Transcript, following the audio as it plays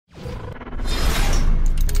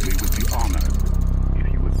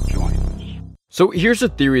So here's a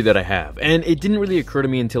theory that I have, and it didn't really occur to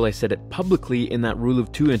me until I said it publicly in that Rule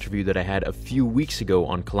of Two interview that I had a few weeks ago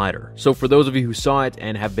on Collider. So for those of you who saw it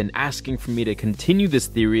and have been asking for me to continue this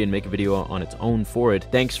theory and make a video on its own for it,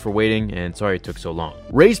 thanks for waiting, and sorry it took so long.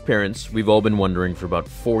 Rey's parents, we've all been wondering for about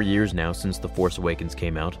 4 years now since The Force Awakens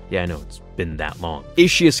came out. Yeah, I know, it's been that long. Is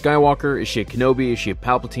she a Skywalker? Is she a Kenobi? Is she a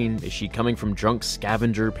Palpatine? Is she coming from drunk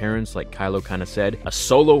scavenger parents like Kylo kinda said? A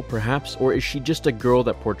Solo, perhaps? Or is she just a girl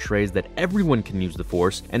that portrays that everyone can use the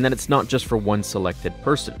Force and that it's not just for one selected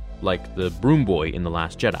person, like the broom boy in The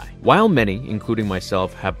Last Jedi? While many, including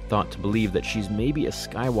myself, have thought to believe that she's maybe a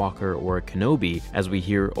Skywalker or a Kenobi, as we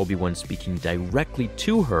hear Obi-Wan speaking directly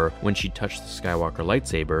to her when she touched the Skywalker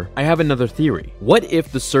lightsaber, I have another theory. What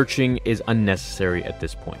if the searching is unnecessary at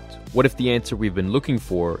this point? What if the answer we've been looking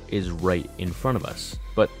for is right in front of us,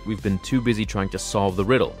 but we've been too busy trying to solve the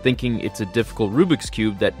riddle, thinking it's a difficult Rubik's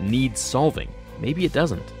Cube that needs solving? Maybe it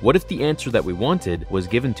doesn't. What if the answer that we wanted was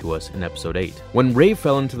given to us in Episode 8? When Rey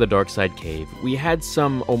fell into the Dark Side Cave, we had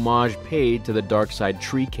some homage paid to the Dark Side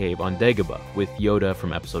Tree Cave on Dagobah with Yoda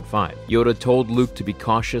from Episode 5. Yoda told Luke to be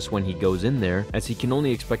cautious when he goes in there, as he can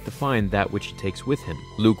only expect to find that which he takes with him.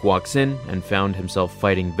 Luke walks in and found himself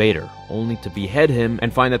fighting Vader, only to behead him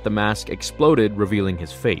and find that the mask exploded, revealing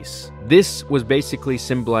his face. This was basically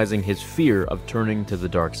symbolizing his fear of turning to the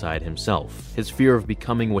dark side himself, his fear of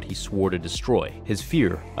becoming what he swore to destroy, his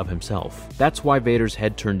fear of himself. That's why Vader's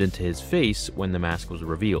head turned into his face when the mask was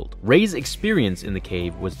revealed. Rey's experience in the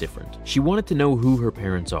cave was different. She wanted to know who her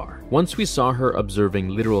parents are. Once we saw her observing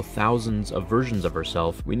literal thousands of versions of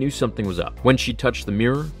herself, we knew something was up. When she touched the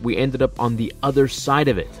mirror, we ended up on the other side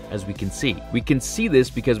of it, as we can see. We can see this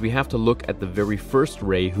because we have to look at the very first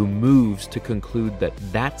Rey who moves to conclude that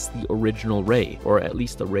that's the original Rey, or at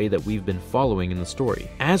least the Rey that we've been following in the story.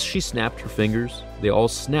 As she snapped her fingers, they all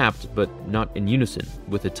snapped, but not in unison,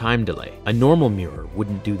 with a time delay. A normal mirror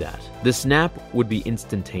wouldn't do that. The snap would be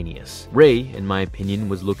instantaneous. Rey, in my opinion,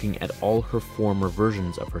 was looking at all her former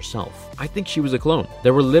versions of herself. I think she was a clone.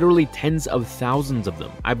 There were literally tens of thousands of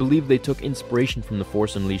them. I believe they took inspiration from the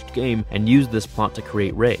Force Unleashed game and used this plot to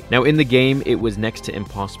create Rey. Now, in the game, it was next to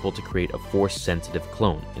impossible to create a Force-sensitive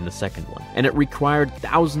clone in the second one, and it required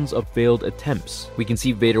thousands of failed attempts. We can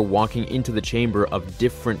see Vader walking into the chamber of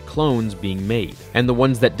different clones being made, and the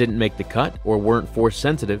ones that didn't make the cut or weren't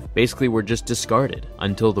Force-sensitive basically were just discarded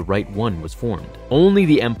until the right one was formed. Only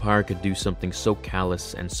the Empire could do something so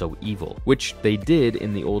callous and so evil, which they did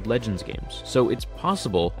in the old Legends games. So it's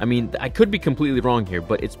possible, I mean, I could be completely wrong here,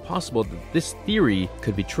 but it's possible that this theory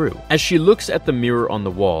could be true. As she looks at the mirror on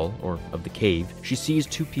the wall, or of the cave, she sees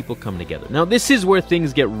two people come together. Now, this is where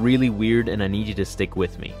things get really weird, and I need you to stick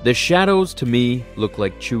with me. The shadows, to me, look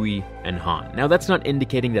like Chewie and Han. Now, that's not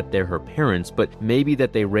indicating that they're her parents, but maybe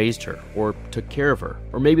that they raised her, or took care of her,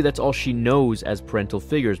 or maybe that's all she knows as parental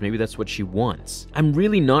figures. Maybe that's what she wants. I'm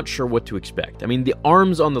really not sure what to expect. I mean, the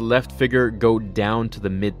arms on the left figure go down to the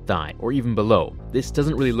mid-thigh, or even below. This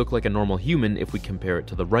doesn't really look like a normal human if we compare it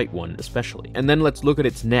to the right one, especially. And then let's look at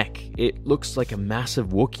its neck. It looks like a massive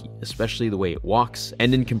Wookiee, especially the way it walks,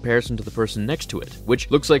 and in comparison to the person next to it, which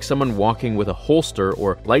looks like someone walking with a holster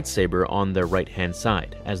or lightsaber on their right-hand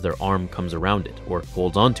side, as their arm comes around it, or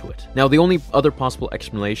holds onto it. Now, the only other possible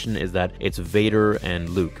explanation is that it's Vader and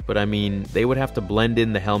Luke, but I mean, they would have to blend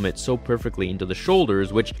in the helmet so perfectly into the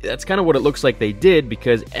shoulders, which that's kind of what it looks like they did,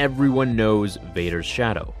 because everyone knows Vader's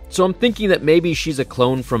shadow. So I'm thinking that maybe she's a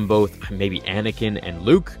clone from both maybe Anakin and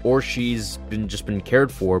Luke, or she's just been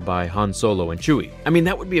cared for by Han Solo and Chewie. I mean,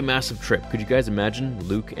 that would be a massive trip. Could you guys imagine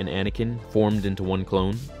Luke and Anakin formed into one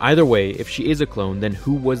clone? Either way, if she is a clone, then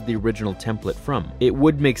who was the original template from? It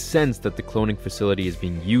would make sense that the cloning facility is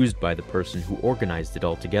being used by the person who organized it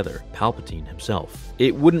all together, Palpatine himself.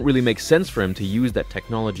 It wouldn't really make sense for him to use that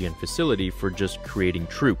technology and facility for just creating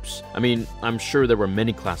troops. I mean, I'm sure there were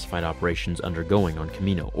many classified operations undergoing on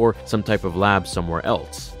Kamino, or some type of lab somewhere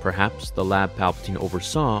else. Perhaps the lab Palpatine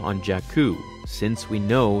oversaw on Jakku, since we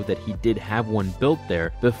know that he did have one built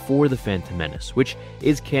there before the Phantom Menace, which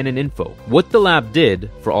is canon info. What the lab did,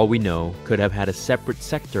 for all we know, could have had a separate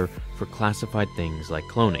sector for classified things like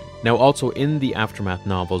cloning. Now, also in the Aftermath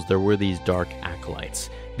novels, there were these dark acolytes.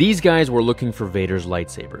 These guys were looking for Vader's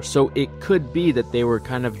lightsaber, so it could be that they were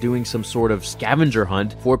kind of doing some sort of scavenger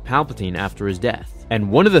hunt for Palpatine after his death. And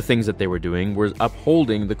one of the things that they were doing was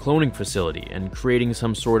upholding the cloning facility and creating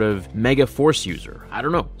some sort of mega force user. I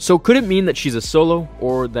don't know. So could it mean that she's a Solo,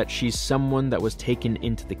 or that she's someone that was taken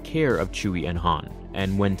into the care of Chewie and Han?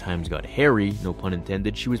 and when times got hairy, no pun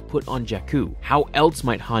intended, she was put on Jakku. How else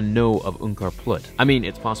might Han know of Unkar Plutt? I mean,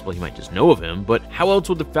 it's possible he might just know of him, but how else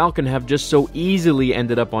would the Falcon have just so easily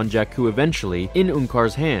ended up on Jakku eventually, in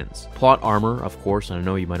Unkar's hands? Plot armor, of course, and I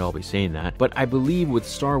know you might all be saying that, but I believe with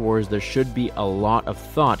Star Wars there should be a lot of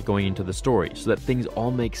thought going into the story, so that things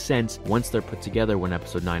all make sense once they're put together when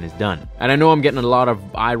Episode 9 is done. And I know I'm getting a lot of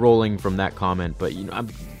eye rolling from that comment, but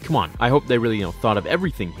come on, I hope they really, thought of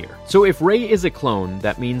everything here. So if Rey is a clone,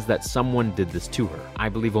 that means that someone did this to her. I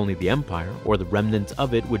believe only the Empire, or the remnants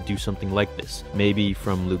of it, would do something like this. Maybe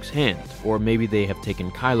from Luke's hand, or maybe they have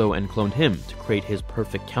taken Kylo and cloned him to create his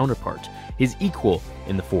perfect counterpart, his equal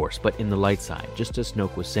in the Force, but in the light side, just as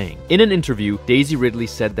Snoke was saying. In an interview, Daisy Ridley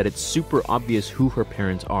said that it's super obvious who her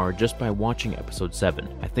parents are just by watching Episode 7.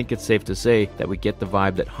 I think it's safe to say that we get the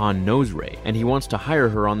vibe that Han knows Rey, and he wants to hire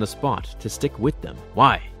her on the spot to stick with them.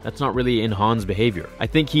 Why? That's not really in Han's behavior. I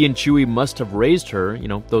think he and Chewie must have raised her,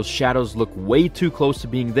 those shadows look way too close to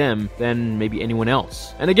being them than maybe anyone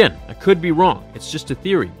else. And again, I could be wrong, it's just a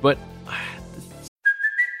theory, but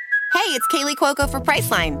Hey, it's Kaylee Cuoco for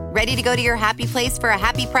Priceline. Ready to go to your happy place for a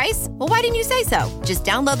happy price? Well, why didn't you say so? Just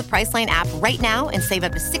download the Priceline app right now and save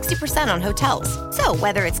up to 60% on hotels. So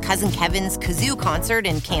whether it's Cousin Kevin's Kazoo Concert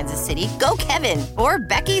in Kansas City, go Kevin, or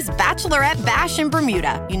Becky's Bachelorette Bash in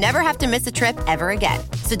Bermuda, you never have to miss a trip ever again.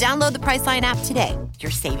 So download the Priceline app today.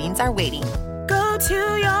 Your savings are waiting. Go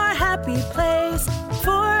to your happy place for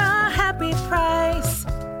a happy price.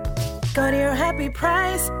 Go to your happy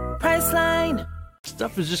price, Priceline.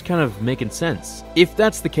 Stuff is just kind of making sense. If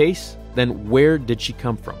that's the case, then where did she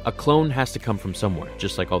come from? A clone has to come from somewhere,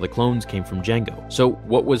 just like all the clones came from Jango. So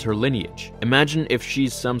what was her lineage? Imagine if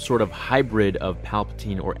she's some sort of hybrid of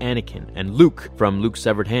Palpatine or Anakin, and Luke from Luke's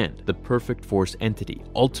severed hand, the perfect Force entity,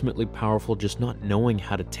 ultimately powerful, just not knowing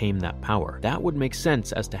how to tame that power. That would make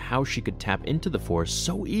sense as to how she could tap into the Force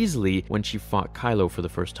so easily when she fought Kylo for the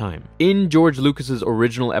first time. In George Lucas's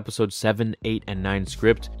original Episode 7, 8, and 9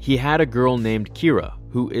 script, he had a girl named Kira,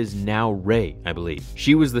 who is now Rey, I believe.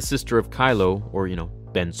 She was the sister of Kylo, or,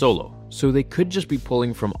 Ben Solo. So they could just be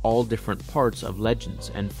pulling from all different parts of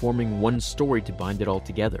Legends and forming one story to bind it all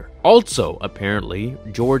together. Also, apparently,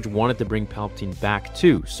 George wanted to bring Palpatine back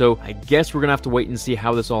too, so I guess we're gonna have to wait and see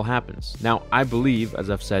how this all happens. Now, I believe, as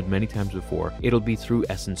I've said many times before, it'll be through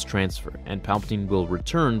essence transfer, and Palpatine will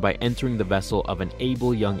return by entering the vessel of an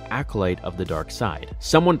able young acolyte of the dark side.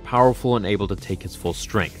 Someone powerful and able to take his full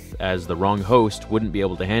strength, as the wrong host wouldn't be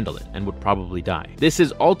able to handle it and would probably die. This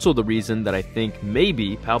is also the reason that I think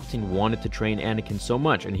maybe Palpatine wanted to train Anakin so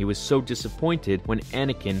much, and he was so disappointed when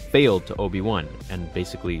Anakin failed to Obi-Wan and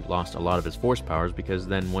basically lost a lot of his Force powers, because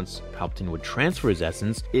then once Palpatine would transfer his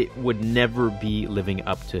essence, it would never be living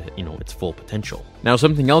up to, its full potential. Now,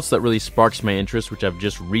 something else that really sparks my interest, which I've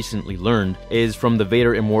just recently learned, is from the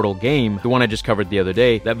Vader Immortal game, the one I just covered the other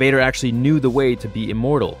day, that Vader actually knew the way to be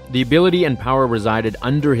immortal. The ability and power resided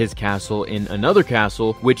under his castle in another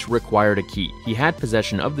castle, which required a key. He had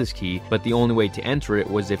possession of this key, but the only way to enter it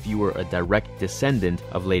was if you were a direct descendant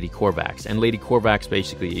of Lady Corvax. And Lady Corvax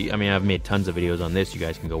basically, I've made tons of videos on this, you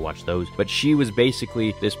guys can go watch those, but she was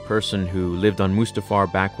basically this person who lived on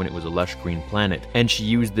Mustafar back when it was a lush green planet, and she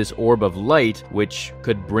used this orb of light which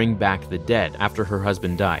could bring back the dead after her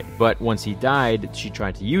husband died. But once he died, she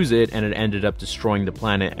tried to use it, and it ended up destroying the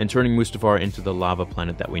planet and turning Mustafar into the lava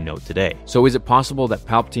planet that we know today. So is it possible that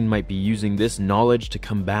Palpatine might be using this knowledge to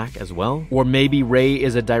come back as well? Or maybe Rey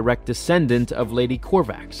is a direct descendant of Lady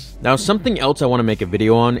Corvax? Now, something else I want to make a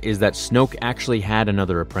video on is that Snoke actually had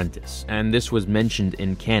another apprentice, and this was mentioned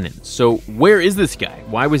in canon. So where is this guy?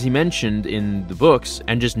 Why was he mentioned in the books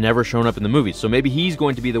and just never shown up in the movies? So maybe he's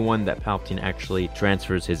going to be the one that Palpatine actually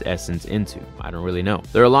transfers his essence into. I don't really know.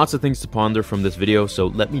 There are lots of things to ponder from this video, so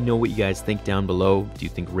let me know what you guys think down below. Do you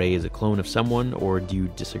think Rey is a clone of someone, or do you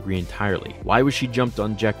disagree entirely? Why was she jumped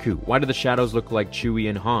on Jakku? Why do the shadows look like Chewie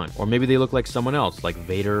and Han? Or maybe they look like someone else, like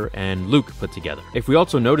Vader and Luke put together. If we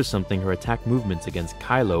also notice something, her attack movements against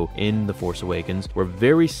Kylo in The Force Awakens were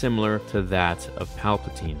very similar to that of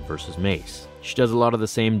Palpatine versus Mace. She does a lot of the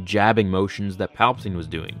same jabbing motions that Palpatine was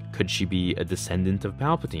doing. Could she be a descendant of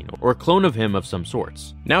Palpatine, or a clone of him of some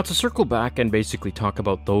sorts? Now, to circle back and basically talk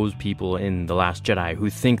about those people in The Last Jedi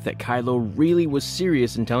who think that Kylo really was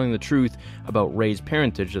serious in telling the truth about Rey's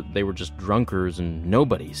parentage, that they were just drunkers and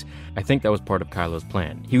nobodies. I think that was part of Kylo's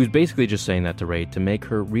plan. He was basically just saying that to Rey to make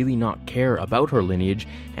her really not care about her lineage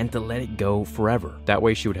and to let it go forever. That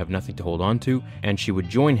way she would have nothing to hold on to, and she would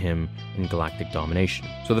join him in galactic domination.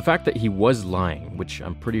 So the fact that he was lying, which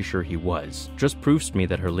I'm pretty sure he was, just proves to me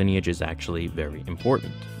that her lineage is actually very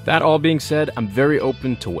important. That all being said, I'm very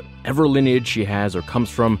open to whatever lineage she has or comes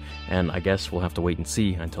from, and I guess we'll have to wait and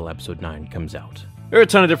see until episode 9 comes out. There are a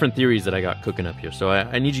ton of different theories that I got cooking up here, so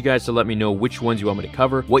I need you guys to let me know which ones you want me to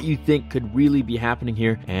cover, what you think could really be happening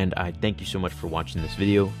here, and I thank you so much for watching this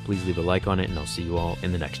video. Please leave a like on it, and I'll see you all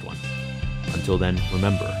in the next one. Until then,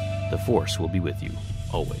 remember, the Force will be with you,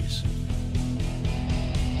 always.